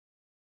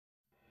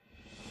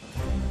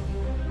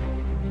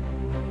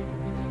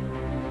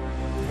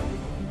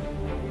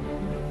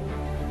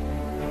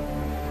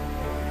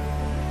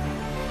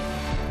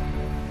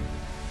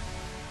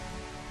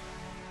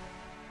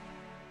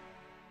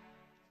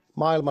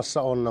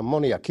Maailmassa on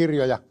monia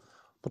kirjoja,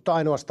 mutta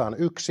ainoastaan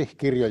yksi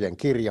kirjojen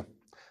kirja,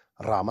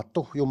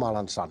 Raamattu,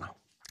 Jumalan sana.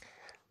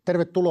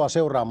 Tervetuloa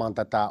seuraamaan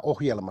tätä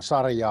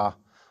ohjelmasarjaa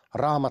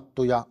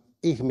Raamattu ja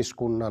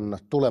ihmiskunnan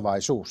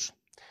tulevaisuus.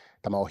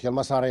 Tämä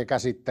ohjelmasarja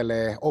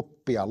käsittelee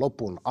oppia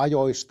lopun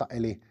ajoista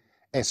eli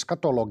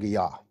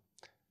eskatologiaa.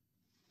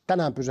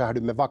 Tänään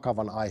pysähdymme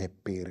vakavan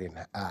aihepiirin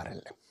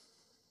äärelle.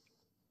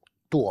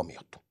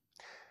 Tuomiot.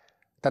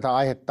 Tätä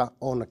aihetta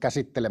on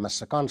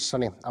käsittelemässä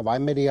kanssani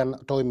Avainmedian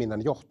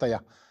toiminnan johtaja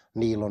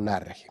Niilo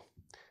Närhi.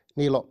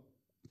 Niilo,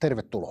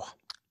 tervetuloa.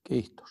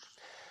 Kiitos.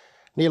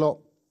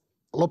 Niilo,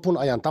 lopun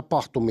ajan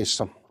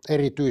tapahtumissa,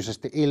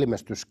 erityisesti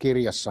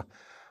ilmestyskirjassa,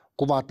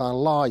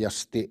 kuvataan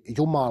laajasti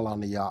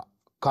Jumalan ja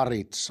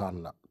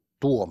karitsan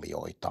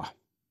tuomioita.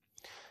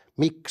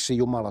 Miksi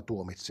Jumala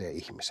tuomitsee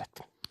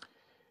ihmiset?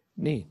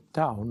 Niin,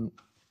 tämä on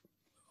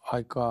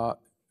aika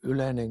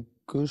yleinen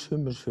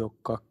kysymys,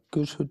 joka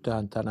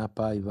kysytään tänä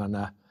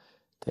päivänä.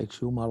 Eikö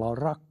Jumala on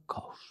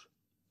rakkaus?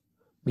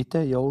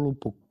 Miten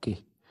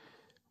joulupukki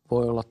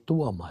voi olla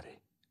tuomari,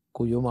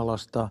 kun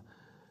Jumalasta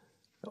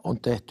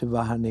on tehty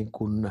vähän niin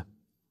kuin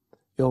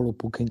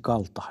joulupukin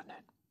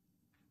kaltainen?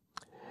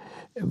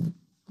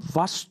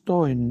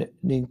 Vastoin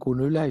niin kuin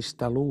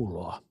yleistä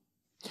luuloa,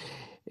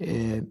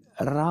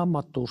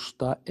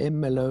 Raamatusta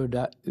emme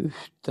löydä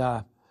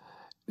yhtä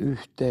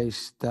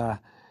yhteistä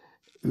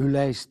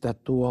yleistä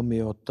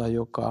tuomiota,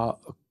 joka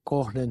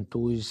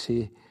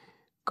kohdentuisi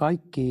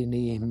kaikkiin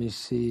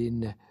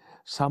ihmisiin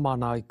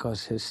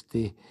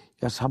samanaikaisesti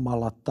ja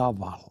samalla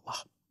tavalla.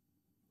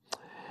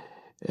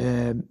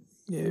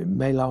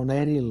 Meillä on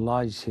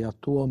erilaisia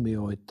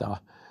tuomioita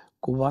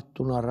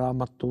kuvattuna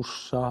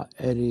Raamatussa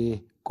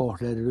eri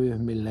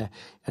kohderyhmille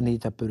ja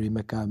niitä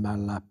pyrimme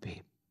käymään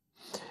läpi.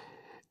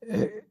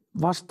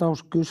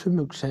 Vastaus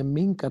kysymykseen,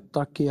 minkä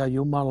takia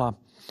Jumala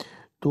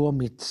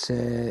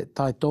tuomitsee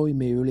tai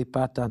toimii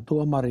ylipäätään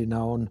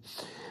tuomarina, on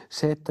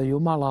se, että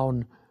Jumala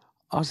on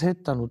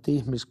asettanut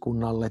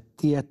ihmiskunnalle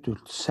tietyt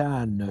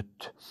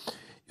säännöt,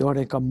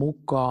 joiden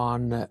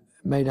mukaan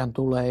meidän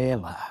tulee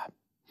elää.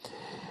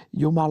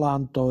 Jumala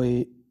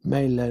antoi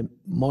meille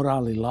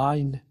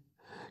moraalilain,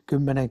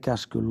 10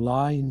 käskyn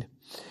lain,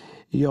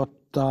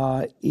 jotta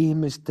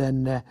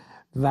ihmisten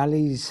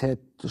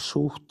väliset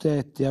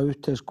suhteet ja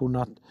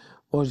yhteiskunnat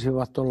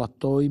voisivat olla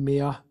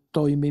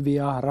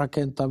toimivia,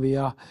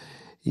 rakentavia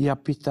ja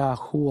pitää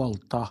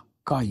huolta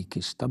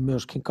kaikista,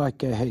 myöskin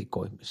kaikkein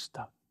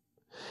heikoimmista.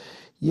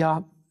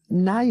 Ja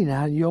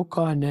näinhän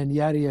jokainen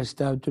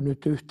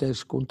järjestäytynyt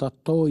yhteiskunta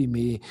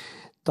toimii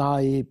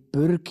tai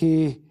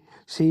pyrkii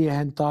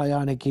siihen tai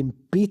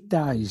ainakin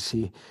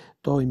pitäisi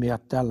toimia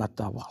tällä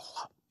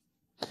tavalla.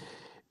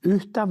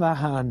 Yhtä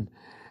vähän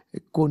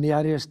kun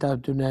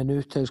järjestäytyneen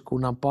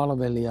yhteiskunnan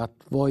palvelijat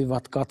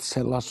voivat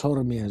katsella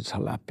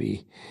sormiensa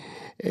läpi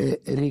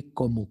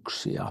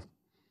rikkomuksia.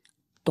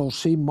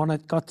 Tosin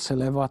monet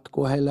katselevat,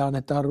 kun heille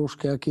annetaan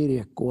ruskea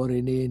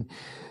kirjekuori, niin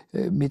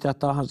mitä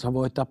tahansa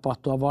voi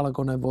tapahtua.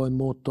 Valkoinen voi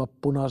muuttua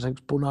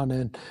punaiseksi,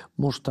 punainen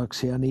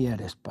mustaksi ja niin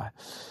edespäin.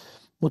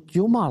 Mutta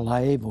Jumala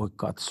ei voi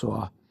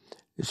katsoa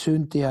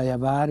syntiä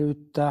ja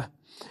vääryyttä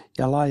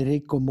ja lain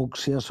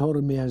rikkomuksia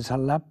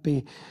sormiensa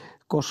läpi,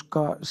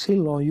 koska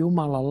silloin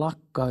Jumala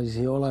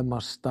lakkaisi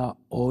olemasta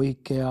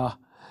oikea,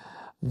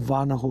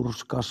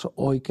 vanhurskas,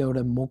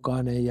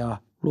 oikeudenmukainen ja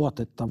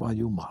luotettava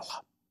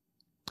Jumala.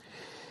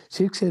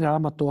 Siksi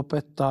Raamattu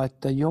opettaa,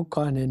 että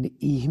jokainen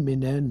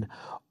ihminen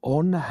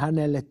on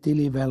hänelle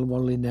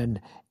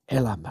tilivelvollinen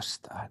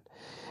elämästään.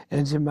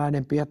 1.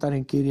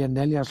 Pietarin kirjan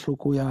 4.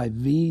 luku jae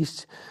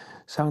 5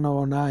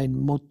 sanoo näin,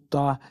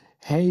 mutta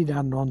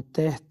heidän on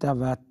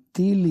tehtävä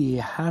tili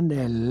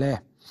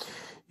hänelle,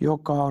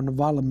 joka on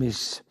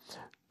valmis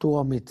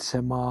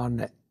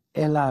tuomitsemaan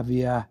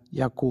eläviä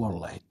ja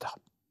kuolleita.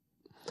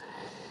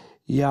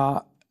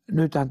 Ja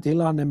nythän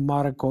tilanne,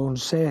 Marko, on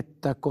se,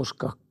 että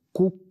koska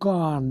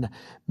kukaan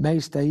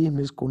meistä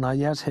ihmiskunnan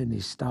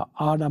jäsenistä,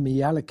 Aadamin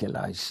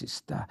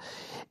jälkeläisistä,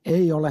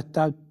 ei ole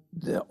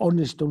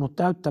onnistunut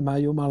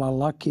täyttämään Jumalan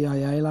lakia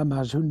ja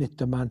elämään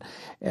synnittömän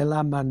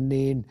elämän,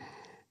 niin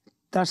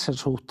tässä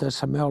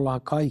suhteessa me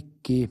ollaan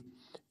kaikki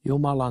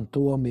Jumalan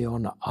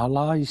tuomion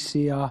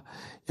alaisia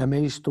ja me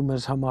istumme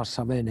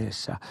samassa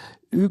veneessä.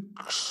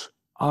 Yksi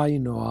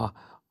ainoa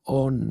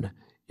on,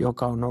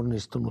 joka on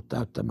onnistunut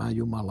täyttämään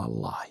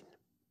Jumalan lain.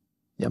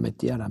 Ja me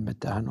tiedämme,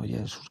 että hän on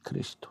Jeesus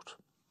Kristus.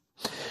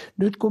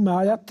 Nyt kun me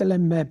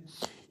ajattelemme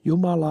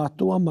Jumalaa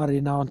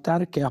tuomarina, on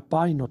tärkeää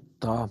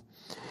painottaa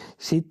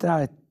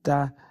sitä,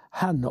 että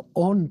hän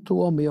on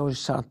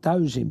tuomioissaan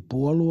täysin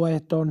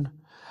puolueeton.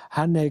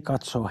 Hän ei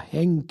katso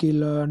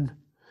henkilöön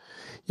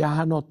ja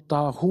hän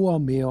ottaa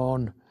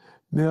huomioon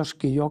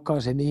myöskin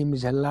jokaisen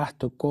ihmisen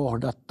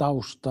lähtökohdat,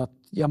 taustat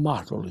ja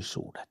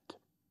mahdollisuudet.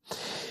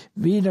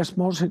 5.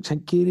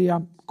 Mooseksen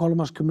kirja,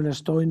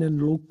 32.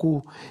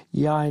 luku,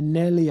 jae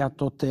 4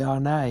 toteaa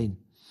näin,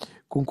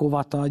 kun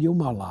kuvataan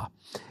Jumalaa.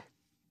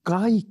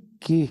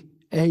 Kaikki,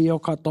 ei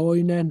joka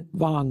toinen,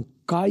 vaan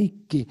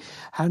kaikki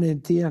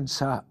hänen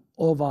tiensä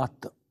ovat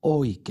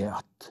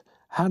oikeat.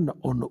 Hän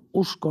on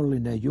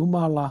uskollinen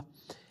Jumala,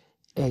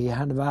 ei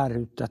hän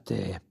vääryyttä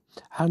tee.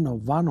 Hän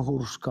on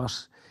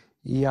vanhurskas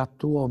ja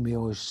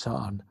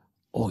tuomioissaan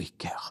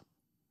oikea.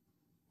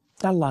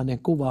 Tällainen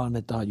kuva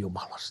annetaan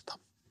Jumalasta.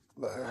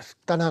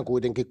 Tänään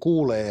kuitenkin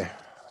kuulee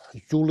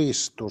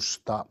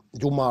julistusta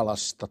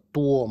Jumalasta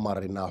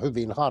tuomarina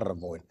hyvin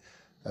harvoin.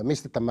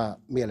 Mistä tämä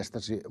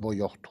mielestäsi voi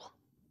johtua?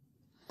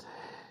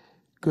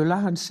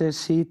 Kyllähän se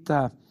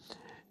siitä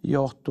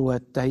johtuu,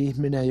 että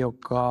ihminen,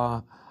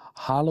 joka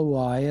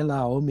haluaa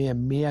elää omien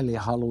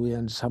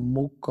mielihalujensa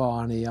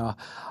mukaan ja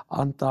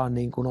antaa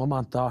niin kuin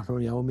oman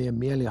tahdon ja omien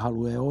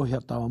mielihalujen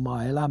ohjata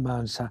omaa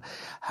elämäänsä,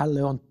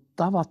 hänelle on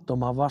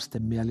tavattoman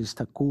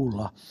vastenmielistä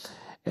kuulla,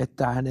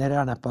 että hän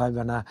eräänä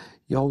päivänä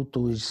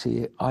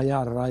joutuisi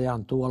ajan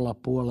rajan tuolla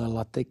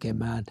puolella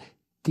tekemään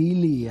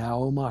tiliä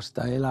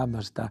omasta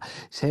elämästä,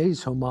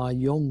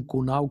 seisomaan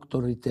jonkun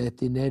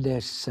auktoriteetin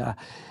edessä,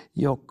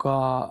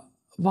 joka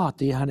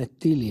vaatii hänet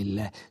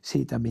tilille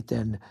siitä,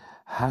 miten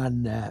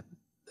hän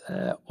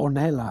on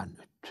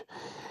elänyt.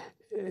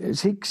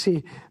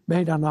 Siksi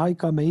meidän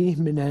aikamme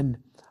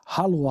ihminen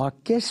haluaa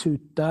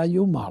kesyttää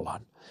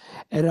Jumalan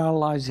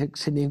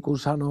eräänlaiseksi, niin kuin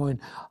sanoin,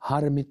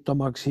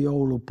 harmittomaksi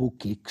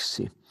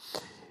joulupukiksi.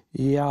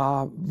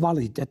 Ja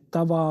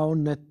valitettavaa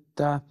on,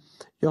 että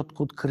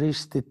jotkut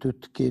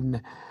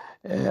kristitytkin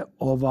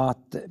ovat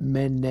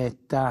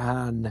menneet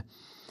tähän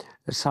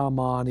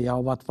samaan ja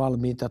ovat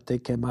valmiita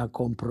tekemään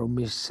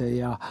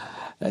kompromisseja,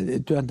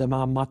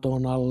 työntämään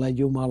maton alle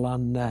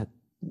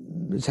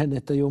sen,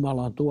 että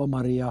Jumala on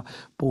tuomari ja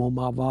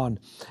puhumaan vaan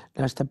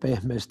näistä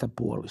pehmeistä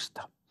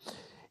puolista.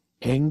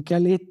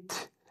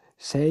 Enkelit,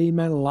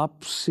 seimen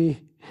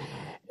lapsi,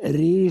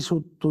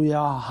 riisuttu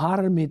ja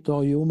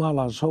harmiton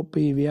Jumala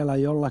sopii vielä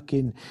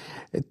jollakin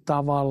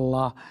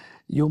tavalla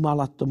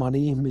jumalattoman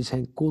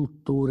ihmisen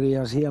kulttuuriin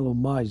ja sielun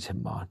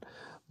maisemaan,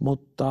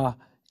 mutta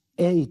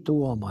ei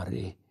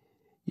tuomari,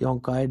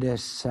 jonka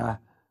edessä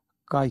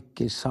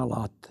kaikki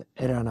salat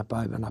eräänä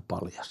päivänä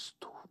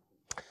paljastuu.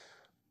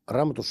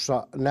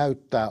 Raamatussa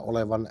näyttää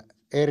olevan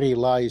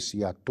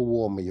erilaisia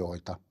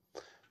tuomioita.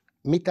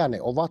 Mitä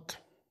ne ovat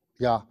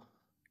ja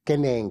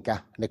kenenkä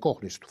ne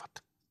kohdistuvat?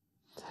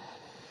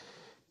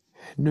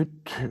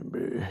 Nyt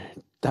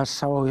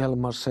tässä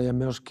ohjelmassa ja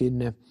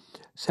myöskin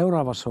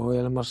seuraavassa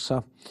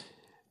ohjelmassa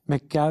me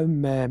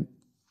käymme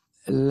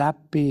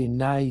läpi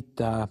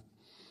näitä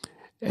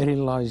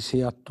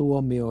erilaisia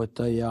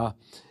tuomioita ja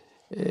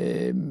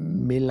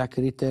millä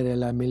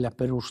kriteereillä ja millä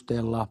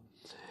perusteella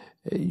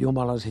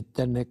Jumala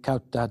sitten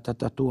käyttää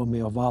tätä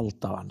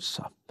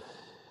tuomiovaltaansa.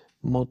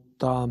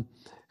 Mutta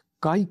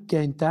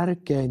kaikkein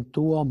tärkein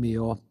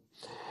tuomio,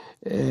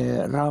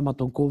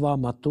 Raamatun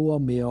kuvaama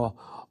tuomio,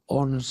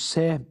 on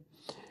se,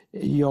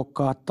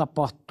 joka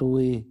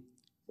tapahtui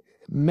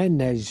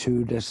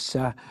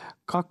menneisyydessä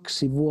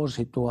 2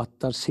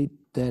 vuosituhatta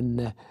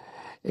sitten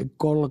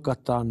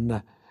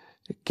Golgatan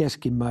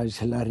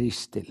keskimmäisellä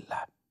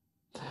ristillä.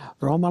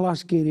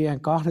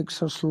 Roomalaiskirjeen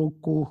 8.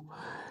 luku,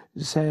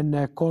 sen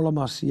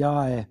 3.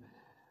 jae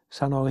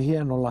sanoo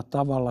hienolla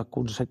tavalla,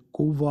 kun se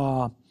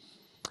kuvaa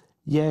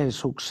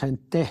Jeesuksen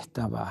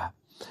tehtävää.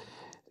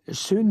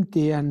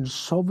 Syntien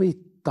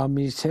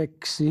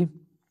sovittamiseksi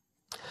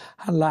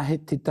hän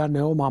lähetti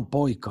tänne oman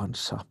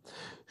poikansa,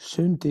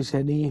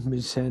 syntisen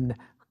ihmisen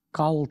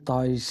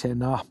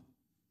kaltaisena.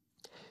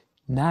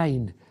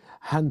 Näin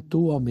hän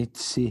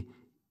tuomitsi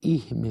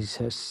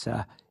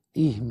ihmisessä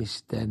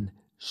ihmisten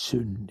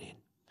synnin.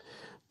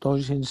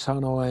 Toisin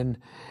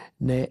sanoen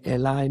ne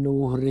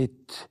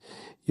eläinuhrit,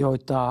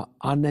 joita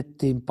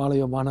annettiin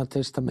paljon Vanhan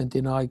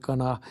testamentin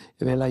aikana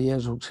ja vielä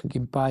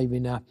Jeesuksenkin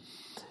päivinä,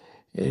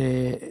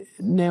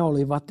 ne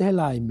olivat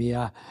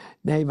eläimiä,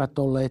 ne eivät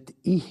olleet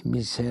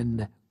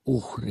ihmisen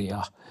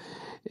uhria.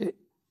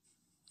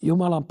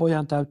 Jumalan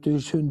pojan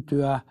täytyy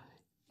syntyä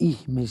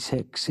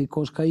ihmiseksi,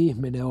 koska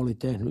ihminen oli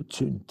tehnyt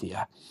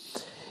syntiä.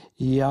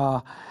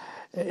 Ja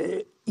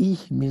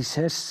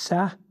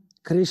ihmisessä,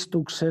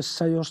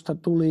 Kristuksessa, josta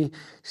tuli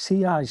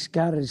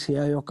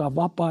sijaiskärsiä, joka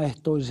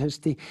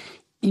vapaaehtoisesti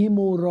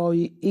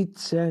imuroi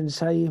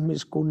itsensä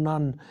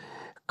ihmiskunnan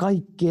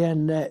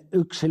kaikkien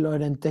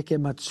yksilöiden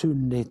tekemät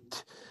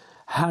synnit,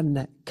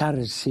 hän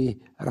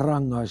kärsi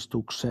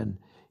rangaistuksen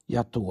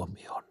ja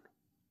tuomion.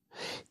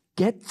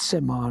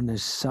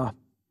 Getsemanessa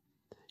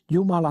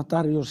Jumala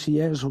tarjosi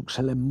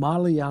Jeesukselle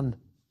maljan,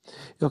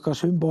 joka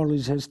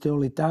symbolisesti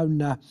oli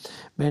täynnä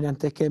meidän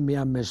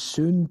tekemiämme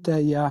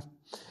syntejä.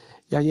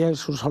 Ja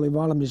Jeesus oli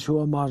valmis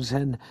juomaan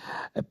sen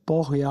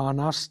pohjaan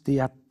asti.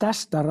 Ja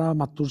tästä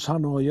Raamattu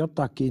sanoo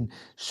jotakin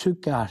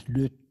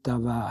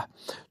sykähdyttävää.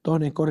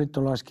 2.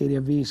 korintolaiskirje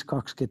 5.21.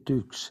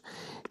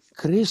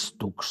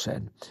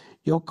 Kristuksen,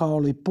 joka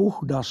oli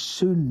puhdas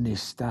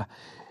synnistä,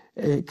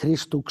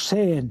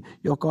 Kristukseen,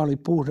 joka oli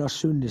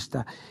puhdas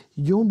synnistä,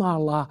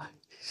 Jumala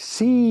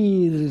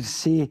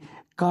siirsi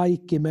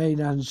kaikki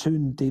meidän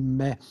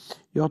syntimme,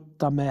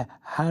 jotta me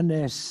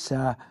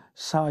hänessä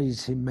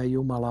saisimme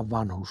Jumalan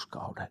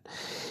vanhurskauden.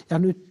 Ja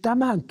nyt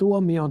tämän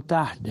tuomion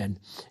tähden,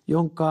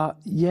 jonka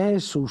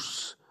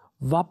Jeesus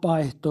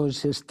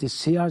vapaaehtoisesti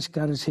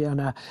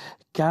sijaiskärsijänä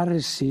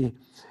kärsi,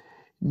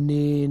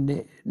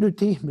 niin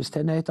nyt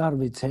ihmisten ei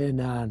tarvitse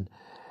enää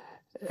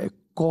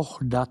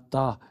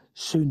kohdata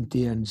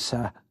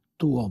syntiensä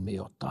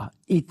tuomiota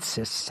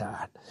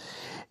itsessään.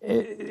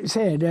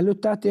 Se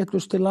edellyttää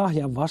tietysti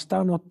lahjan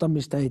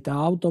vastaanottamista, ei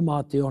tämä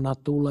automaationa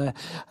tule.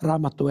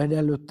 Raamattu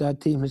edellyttää,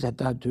 että ihmisen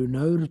täytyy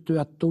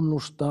nöyrtyä,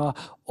 tunnustaa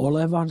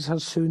olevansa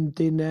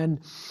syntinen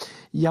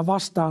ja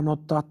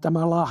vastaanottaa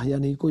tämä lahja,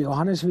 niin kuin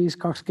Johannes 5.24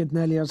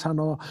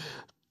 sanoo,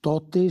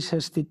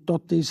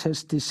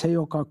 totisesti se,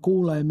 joka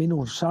kuulee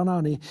minun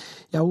sanani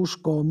ja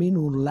uskoo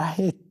minun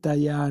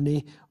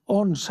lähettäjääni,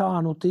 on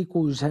saanut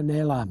ikuisen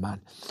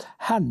elämän.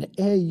 Hän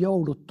ei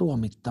joudu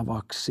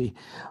tuomittavaksi,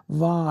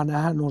 vaan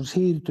hän on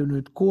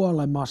siirtynyt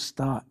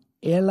kuolemasta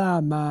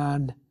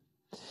elämään.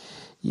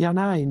 Ja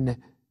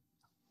näin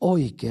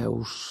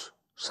oikeus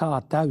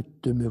saa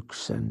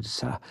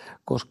täyttymyksensä,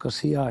 koska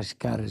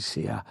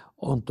sijaiskärsijä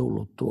on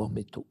tullut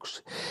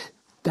tuomituksi.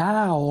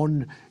 Tämä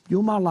on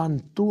Jumalan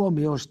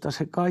tuomioista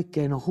se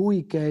kaikkein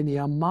huikein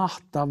ja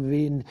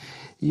mahtavin,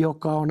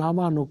 joka on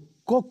avannut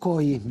koko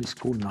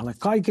ihmiskunnalle,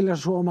 kaikille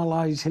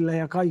suomalaisille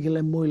ja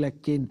kaikille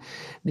muillekin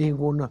niin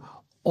kuin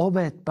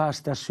ovet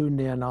päästä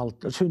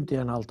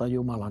syntien alta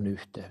Jumalan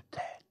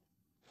yhteyteen.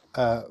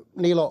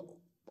 Niilo,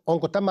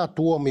 onko tämä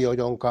tuomio,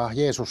 jonka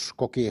Jeesus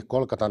koki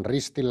Golgatan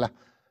ristillä,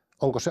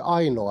 onko se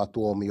ainoa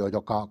tuomio,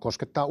 joka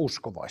koskettaa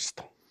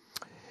uskovaista?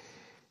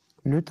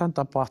 Nythän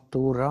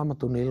tapahtuu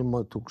Raamatun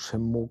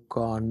ilmoituksen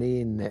mukaan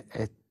niin,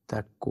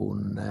 että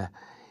kun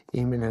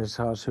ihminen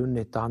saa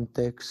synnit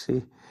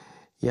anteeksi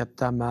ja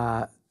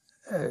tämä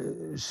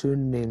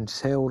synnin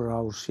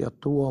seuraus ja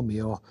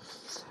tuomio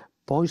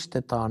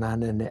poistetaan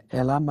hänen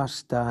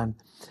elämästään,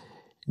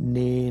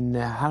 niin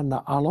hän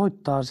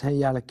aloittaa sen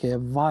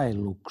jälkeen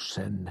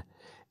vaelluksen,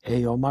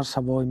 ei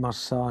omassa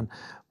voimassaan,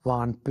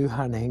 vaan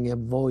Pyhän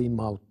Hengen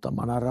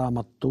voimauttamana.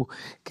 Raamattu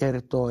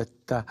kertoo,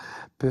 että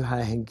Pyhä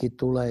Henki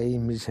tulee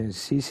ihmisen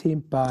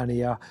sisimpään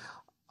ja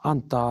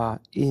antaa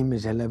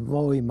ihmiselle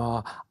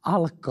voimaa,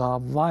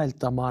 alkaa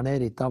vaeltamaan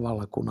eri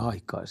tavalla kuin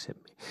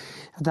aikaisemmin.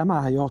 Ja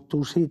tämähän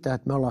johtuu siitä,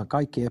 että me ollaan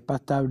kaikki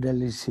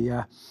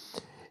epätäydellisiä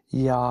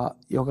ja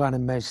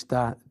jokainen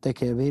meistä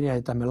tekee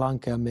virheitä, me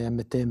lankeamme ja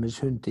me teemme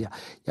syntiä.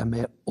 Ja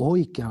me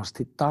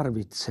oikeasti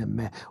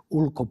tarvitsemme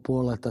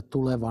ulkopuolelta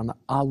tulevan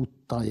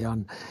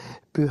auttajan,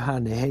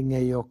 Pyhän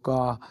Hengen,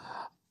 joka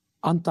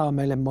antaa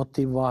meille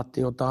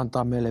motivaatiota,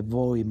 antaa meille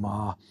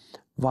voimaa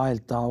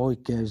vaeltaa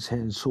oikeaan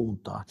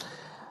suuntaan.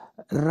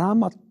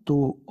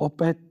 Raamattu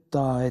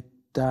opettaa,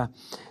 että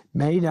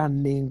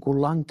meidän niin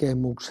kuin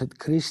lankeemukset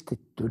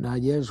kristittynä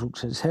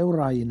Jeesuksen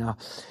seuraajina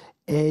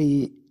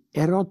ei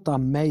erota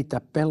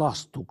meitä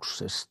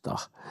pelastuksesta,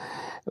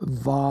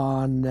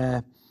 vaan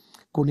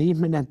kun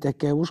ihminen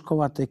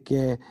uskova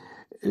tekee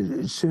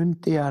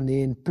syntiä,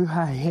 niin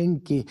Pyhä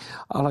Henki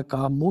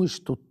alkaa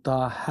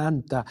muistuttaa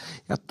häntä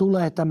ja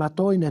tulee tämä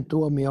toinen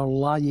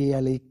tuomion laji,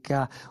 eli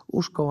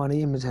uskovan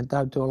ihmisen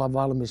täytyy olla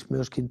valmis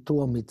myöskin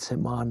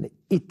tuomitsemaan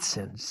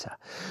itsensä,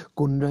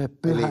 kun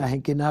Pyhä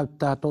Henki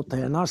näyttää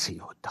toteen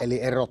asioita.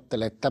 Eli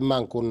erottelet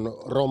tämän, kun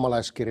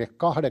Roomalaiskirje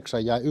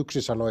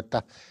 8:1 sanoi,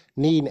 että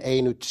niin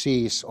ei nyt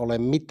siis ole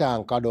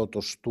mitään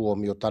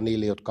kadotustuomiota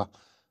niille, jotka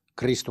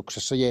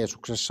Kristuksessa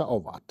Jeesuksessa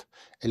ovat.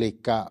 Eli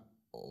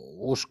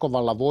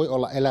uskovalla voi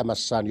olla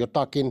elämässään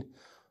jotakin,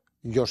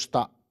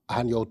 josta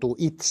hän joutuu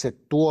itse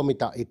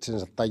tuomita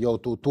itsensä tai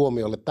joutuu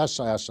tuomiolle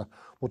tässä ajassa,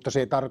 mutta se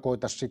ei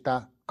tarkoita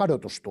sitä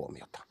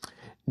kadotustuomiota.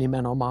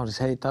 Nimenomaan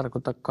se ei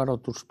tarkoita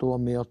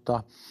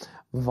kadotustuomiota,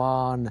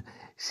 vaan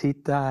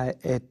sitä,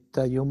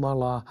 että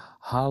Jumala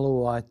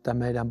haluaa, että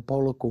meidän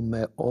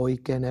polkumme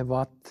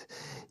oikenevat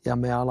ja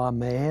me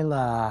alamme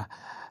elää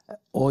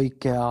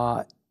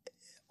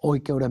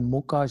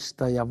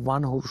oikeudenmukaista ja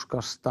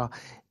vanhurskasta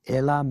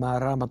elämää.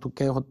 Raamattu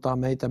kehottaa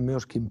meitä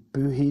myöskin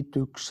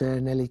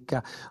pyhitykseen, eli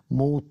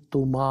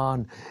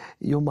muuttumaan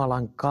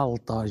Jumalan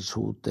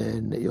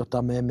kaltaisuuteen,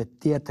 jota me emme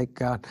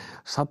tietenkään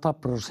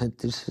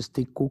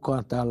 100%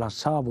 kukaan täällä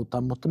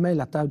saavuta, mutta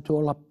meillä täytyy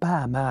olla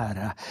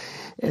päämäärä,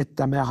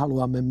 että me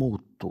haluamme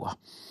muuttua.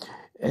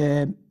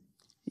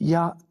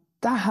 Ja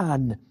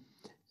tähän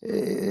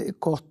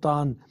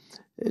kohtaan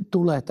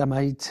tulee tämä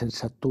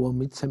itsensä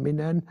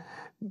tuomitseminen.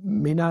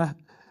 Minä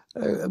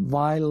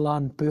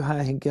vaellan, Pyhä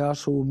Henki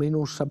asuu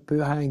minussa,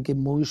 Pyhä Henki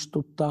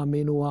muistuttaa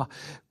minua,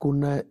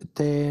 kun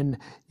teen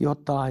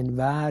jotain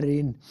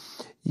väärin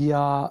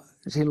ja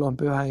silloin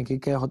Pyhä Henki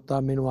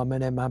kehottaa minua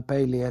menemään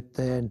peilin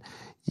eteen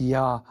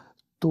ja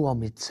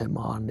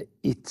tuomitsemaan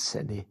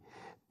itseni,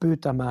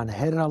 pyytämään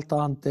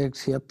Herralta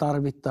anteeksi ja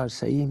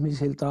tarvittaessa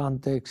ihmisiltä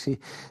anteeksi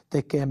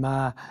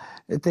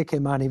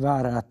tekemääni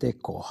väärää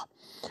tekoa.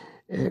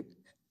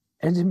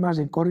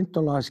 Ensimmäisen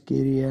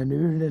korintolaiskirjeen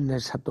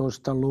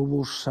 11.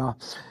 luvussa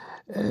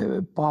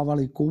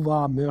Paavali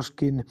kuvaa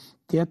myöskin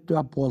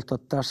tiettyä puolta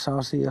tässä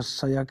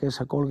asiassa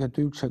jakeessa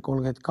 31 ja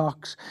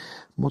 32,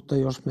 mutta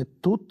jos me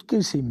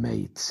tutkisimme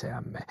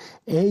itseämme,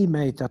 ei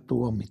meitä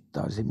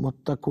tuomittaisi,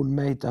 mutta kun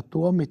meitä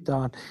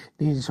tuomitaan,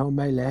 niin se on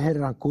meille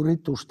Herran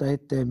kuritusta,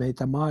 ettei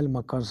meitä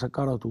maailman kanssa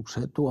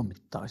kadotukseen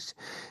tuomittaisi.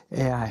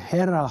 Eihän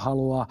Herra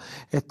halua,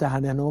 että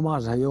hänen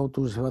omansa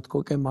joutuisivat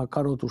kokemaan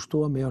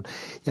kadotustuomion,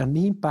 ja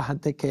niinpä hän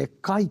tekee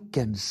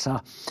kaikkensa,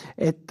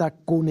 että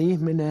kun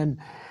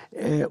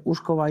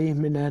uskova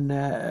ihminen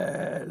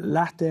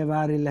lähtee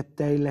väärille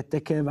teille,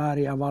 tekee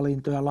vääriä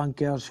valintoja,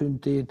 lankeaa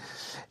syntiin,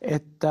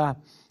 että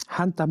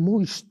häntä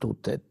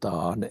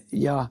muistutetaan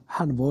ja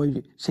hän voi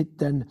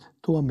sitten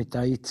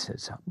tuomita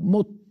itsensä.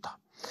 Mutta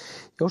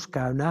jos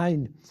käy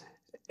näin,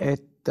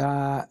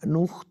 että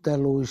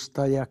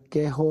nuhteluista ja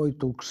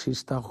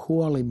kehoituksista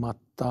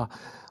huolimatta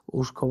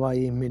uskova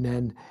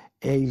ihminen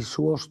ei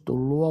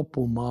suostu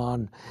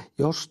luopumaan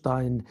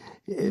jostain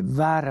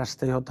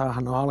väärästä, jota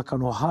hän on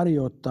alkanut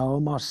harjoittaa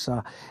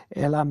omassa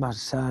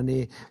elämässään,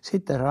 niin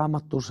sitten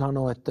Raamattu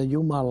sanoo, että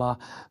Jumala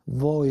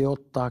voi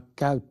ottaa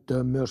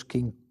käyttöön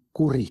myöskin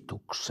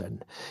kurituksen.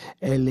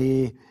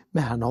 Eli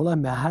mehän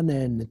olemme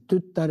hänen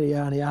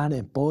tyttäriään ja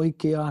hänen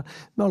poikiaan.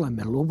 Me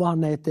olemme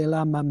luvanneet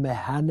elämämme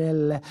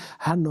hänelle.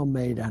 Hän on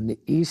meidän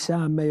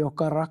isämme,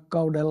 joka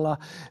rakkaudella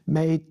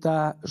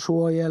meitä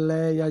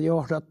suojelee ja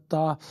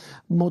johdattaa,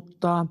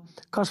 mutta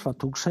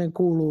kasvatukseen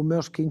kuuluu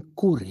myöskin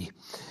kuri.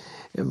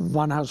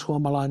 Vanha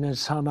suomalainen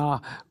sana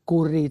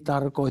kuri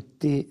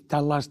tarkoitti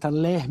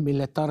tällaista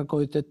lehmille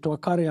tarkoitettua,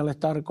 karjalle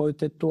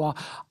tarkoitettua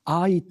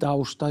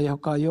aitausta,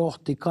 joka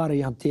johti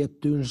karjan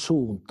tiettyyn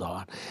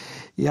suuntaan.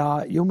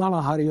 Ja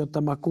Jumalan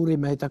harjoittama kuri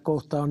meitä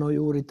kohtaan on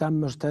juuri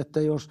tämmöistä,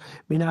 että jos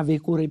minä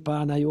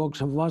vikuripäänä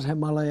juoksen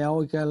vasemmalle ja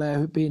oikealle ja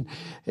hypin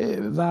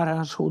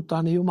väärään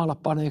suuntaan, niin Jumala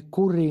panee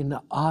kurin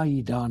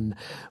aidan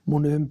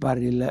mun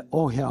ympärille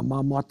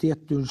ohjaamaan mua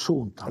tiettyyn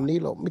suuntaan.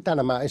 Niilo, mitä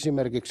nämä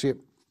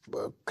esimerkiksi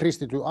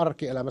kristityn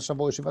arkielämässä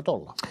voisivat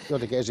olla?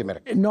 Jotenkin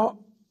esimerkkejä. No,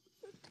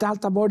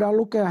 täältä voidaan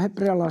lukea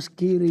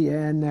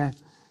hebrealaiskirjeen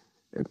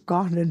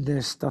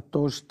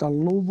 12.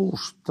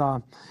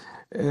 luvusta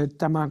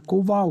tämän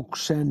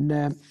kuvauksen,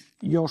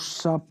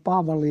 jossa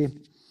Paavali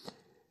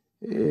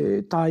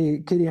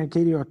tai kirjan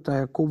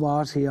kirjoittaja kuvaa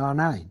asiaa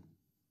näin.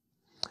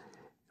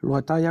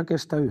 Luetaan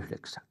jakeesta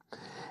 9.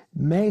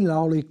 Meillä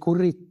oli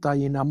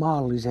kurittajina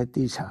maalliset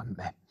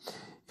isämme,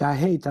 ja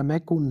heitä me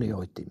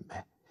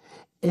kunnioitimme.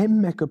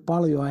 Emmekö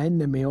paljon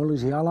ennemmin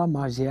olisi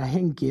alamaisia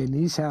henkien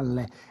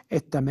isälle,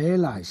 että me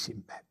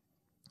eläisimme?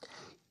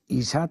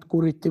 Isät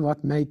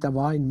kurittivat meitä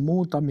vain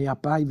muutamia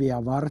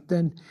päiviä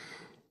varten,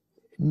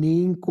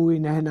 niin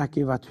kuin he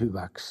näkivät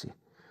hyväksi.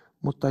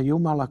 Mutta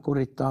Jumala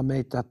kurittaa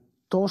meitä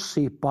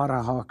tosi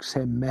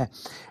parhaaksemme,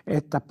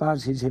 että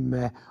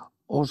pääsisimme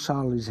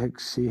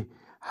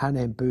osalliseksi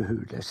hänen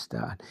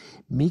pyhyydestään.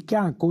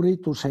 Mikään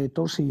kuritus ei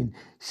tosin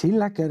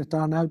sillä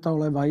kertaa näytä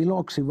olevan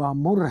iloksi, vaan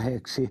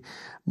murheeksi,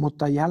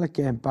 mutta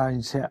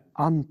jälkeenpäin se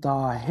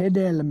antaa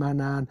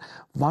hedelmänään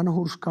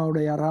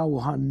vanhurskauden ja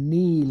rauhan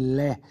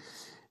niille,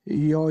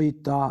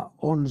 joita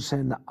on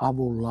sen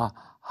avulla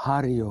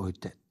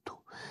harjoitettu.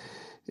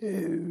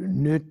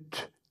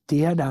 Nyt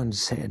tiedän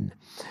sen,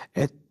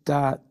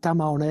 että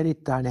tämä on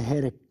erittäin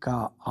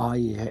herkkä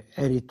aihe,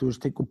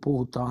 erityisesti kun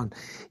puhutaan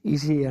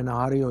isien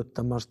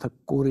harjoittamasta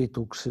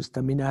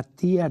kurituksesta. Minä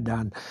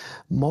tiedän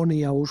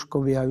monia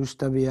uskovia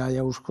ystäviä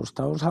ja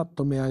uskosta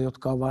osattomia,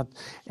 jotka ovat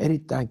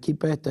erittäin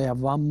kipeitä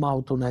ja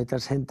vammautuneita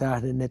sen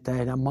tähden, että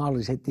heidän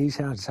maalliset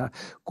isänsä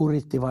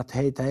kurittivat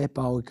heitä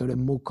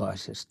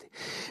epäoikeudenmukaisesti.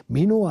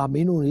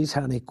 Minun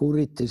isäni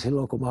kuritti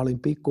silloin, kun mä olin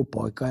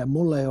pikkupoika, ja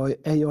mulle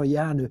ei ole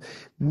jäänyt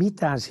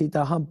mitään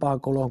siitä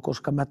hampaakoloon,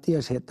 koska mä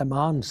tiesin, että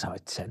mä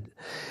ansaitsen.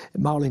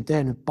 Mä olin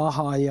tehnyt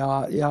pahaa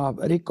ja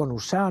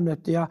rikkonut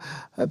säännöt, ja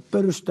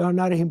pyrystöä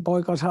Närhin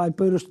poika sai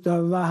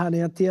pyrystöä vähän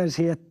ja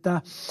tiesi,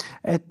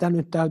 että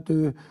nyt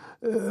täytyy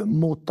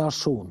muuttaa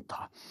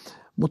suuntaa.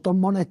 Mutta on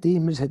monet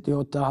ihmiset,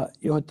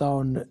 joita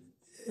on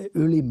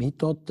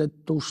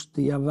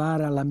ylimitoitetusti ja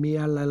väärällä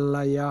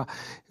mielellä ja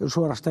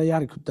suorastaan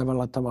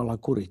järkyttävällä tavalla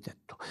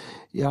kuritettu.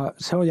 Ja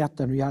se on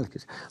jättänyt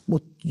jälkensä.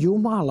 Mutta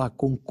Jumala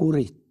kun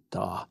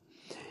kurittaa,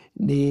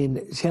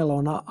 niin siellä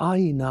on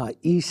aina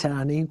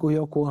isä, niin kuin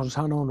joku on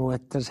sanonut,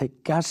 että se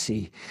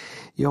käsi,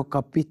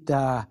 joka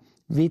pitää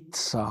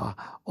vitsaa,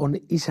 on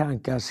isän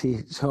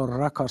käsi, se on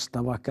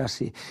rakastava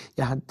käsi,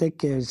 ja hän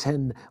tekee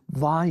sen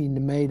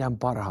vain meidän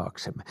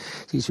parhaaksemme.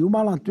 Siis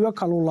Jumalan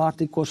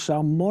työkalulaatikossa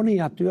on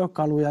monia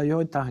työkaluja,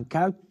 joita hän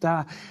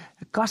käyttää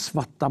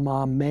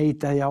kasvattamaan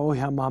meitä ja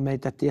ohjaamaan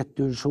meitä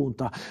tiettyyn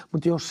suuntaan,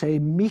 mutta jos ei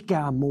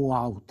mikään muu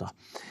auta,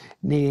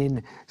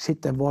 niin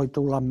sitten voi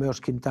tulla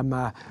myöskin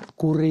tämä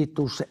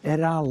kuritus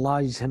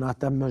eräänlaisena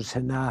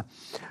tämmöisenä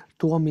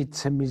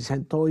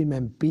tuomitsemisen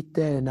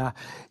toimenpiteenä,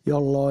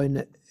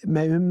 jolloin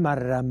me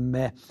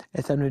ymmärrämme,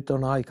 että nyt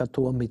on aika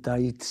tuomita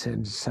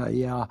itsensä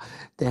ja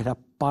tehdä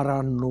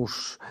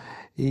parannus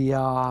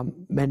ja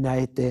mennä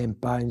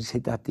eteenpäin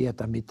sitä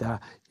tietä, mitä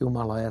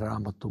Jumala ja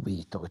Raamattu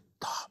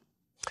viitoittaa.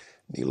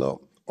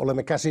 Niilo,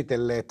 olemme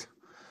käsitelleet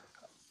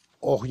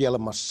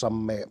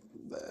ohjelmassamme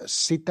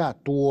sitä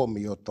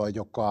tuomiota,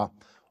 joka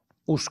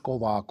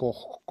uskovaa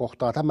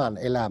kohtaa tämän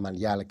elämän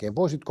jälkeen.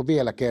 Voisitko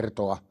vielä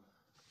kertoa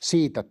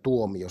siitä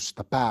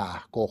tuomiosta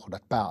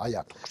pääkohdat,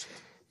 pääajatukset?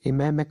 Niin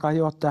me emme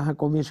kajoa tähän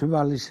kovin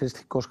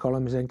syvällisesti, koska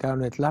olemme sen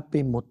käyneet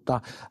läpi,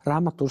 mutta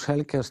Raamattu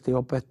selkeästi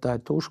opettaa,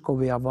 että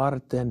uskovia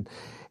varten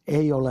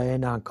ei ole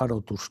enää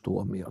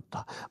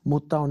kadotustuomiota,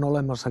 mutta on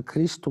olemassa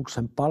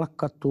Kristuksen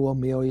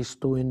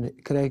palkkatuomioistuin,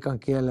 kreikan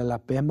kielellä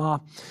pema,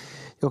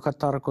 joka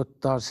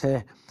tarkoittaa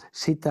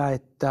sitä,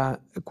 että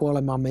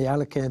kuolemamme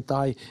jälkeen,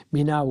 tai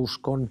minä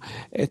uskon,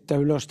 että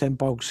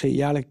ylöstempauksen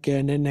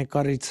jälkeen ennen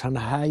karitsan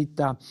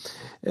häitä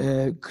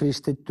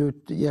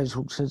kristityt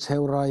Jeesuksen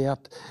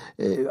seuraajat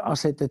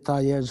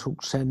asetetaan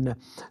Jeesuksen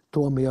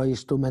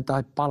tuomioistuimen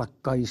tai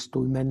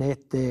palkkaistuimen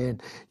eteen,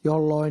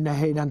 jolloin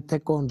heidän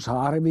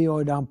tekonsa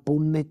arvioidaan,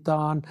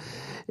 punnitaan,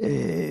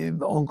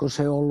 onko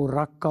se ollut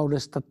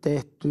rakkaudesta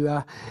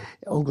tehtyä,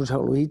 onko se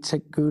ollut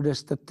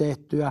itsekkyydestä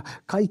tehtyä.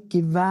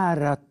 Kaikki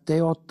väärät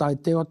teot tai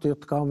teot,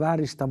 jotka on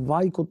vääristä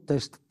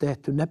vaikutteista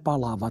tehty, ne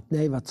palaavat, ne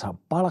eivät saa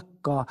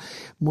palkkaa,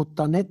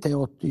 mutta ne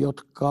teot,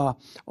 jotka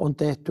on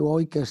tehty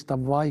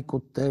oikeista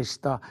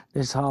vaikutteista,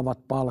 ne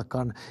saavat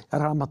palkan. Ja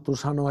Raamattu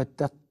sanoo,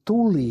 että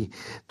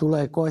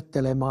tulee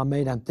koettelemaan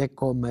meidän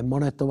tekomme.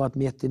 Monet ovat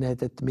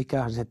miettineet, että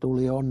mikähän se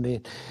tuli on,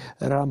 niin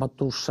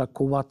Raamatussa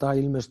kuvataan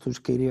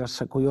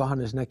ilmestyskirjassa, kun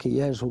Johannes näki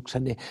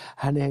Jeesuksen, niin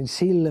hänen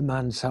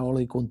silmänsä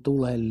oli kuin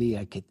tulen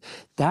liekit.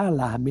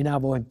 Täällähän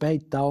minä voin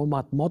peittää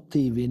omat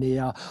motiivini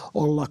ja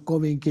olla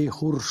kovinkin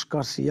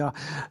hurskas ja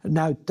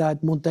näyttää,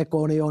 että mun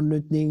tekoni on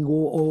nyt niin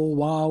kuin,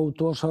 wow,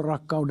 tuossa on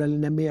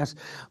rakkaudellinen mies.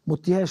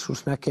 Mutta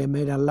Jeesus näkee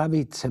meidän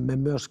lävitsemme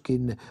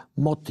myöskin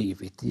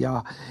motiivit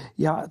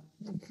ja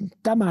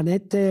tämän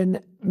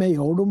eteen me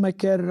joudumme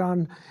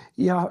kerran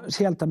ja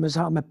sieltä me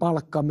saamme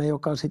palkkamme,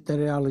 joka sitten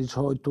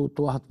realisoituu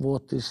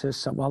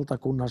 1000-vuotisessa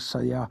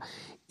valtakunnassa ja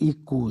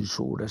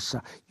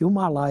ikuisuudessa.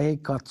 Jumala ei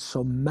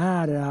katso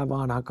määrää,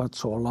 vaan hän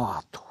katsoo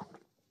laatuun.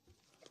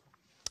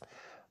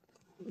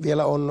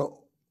 Vielä on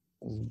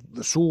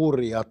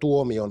suuria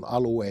tuomion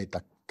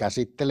alueita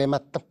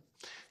käsittelemättä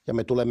ja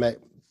me tulemme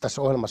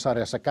tässä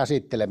ohjelmasarjassa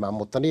käsittelemään,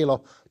 mutta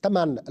Niilo,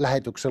 tämän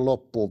lähetyksen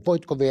loppuun,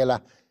 voitko vielä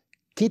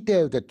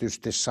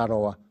kiteytetysti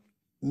sanoa,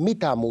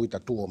 mitä muita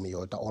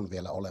tuomioita on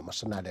vielä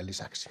olemassa näiden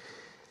lisäksi?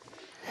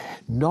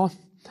 No,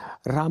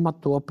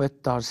 Raamattu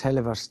opettaa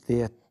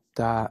selvästi,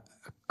 että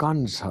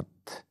kansat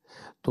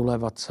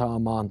tulevat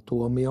saamaan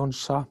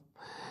tuomionsa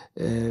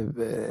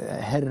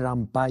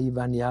Herran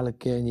päivän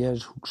jälkeen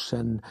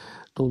Jeesuksen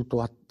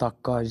tultua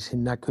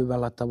takaisin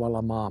näkyvällä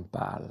tavalla maan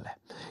päälle.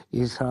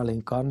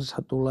 Israelin kansa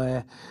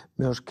tulee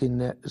myöskin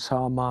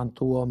saamaan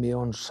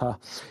tuomionsa,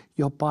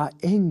 jopa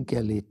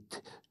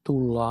enkelit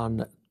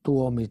tullaan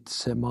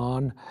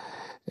tuomitsemaan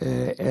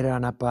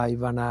eräänä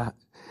päivänä,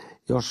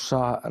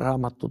 jossa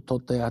Raamattu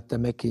toteaa, että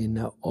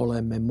mekin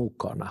olemme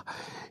mukana.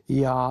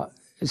 Ja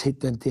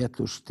sitten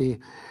tietysti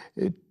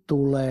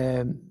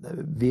tulee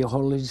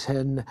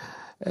vihollisen,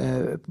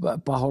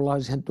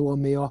 paholaisen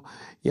tuomio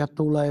ja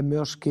tulee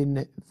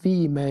myöskin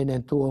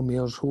viimeinen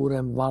tuomio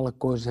suuren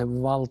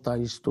valkoisen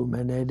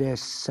valtaistuimen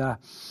edessä,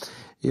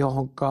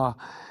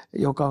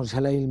 joka on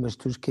siellä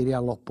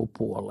ilmestyskirjan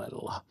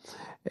loppupuolella.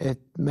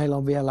 Et meillä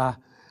on vielä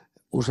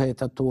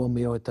useita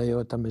tuomioita,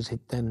 joita me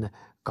sitten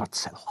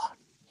katsellaan.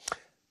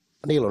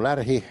 Niilo,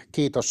 Närhi,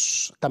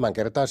 kiitos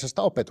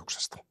tämänkertaisesta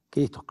opetuksesta.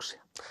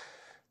 Kiitoksia.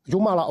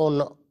 Jumala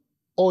on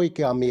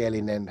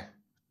oikeamielinen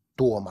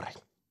tuomari.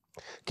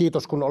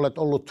 Kiitos, kun olet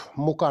ollut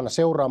mukana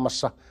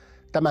seuraamassa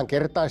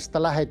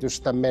tämänkertaista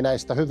lähetystämme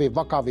näistä hyvin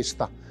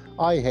vakavista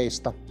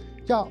aiheista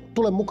ja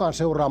tule mukaan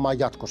seuraamaan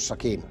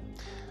jatkossakin.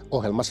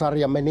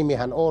 Ohjelmasarjamme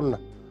nimihän on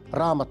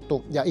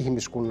Raamattu ja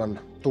ihmiskunnan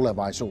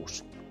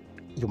tulevaisuus.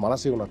 Jumala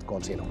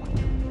siunatkoon sinua.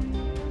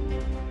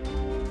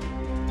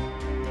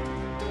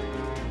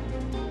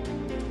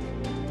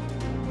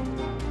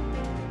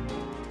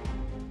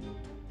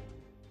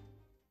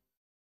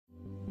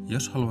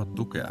 Jos haluat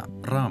tukea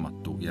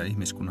Raamattu ja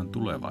ihmiskunnan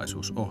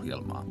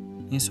tulevaisuusohjelmaa,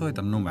 niin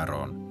soita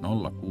numeroon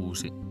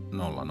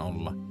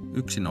 0600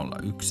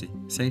 101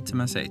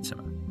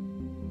 77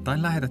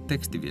 tai lähetä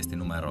tekstiviesti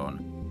numeroon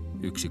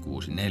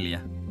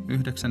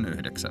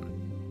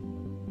 16499.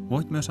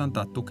 Voit myös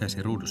antaa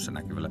tukesi ruudussa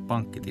näkyvälle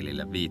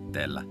pankkitilille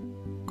viitteellä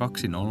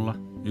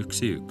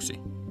 2011.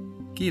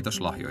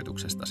 Kiitos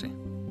lahjoituksestasi.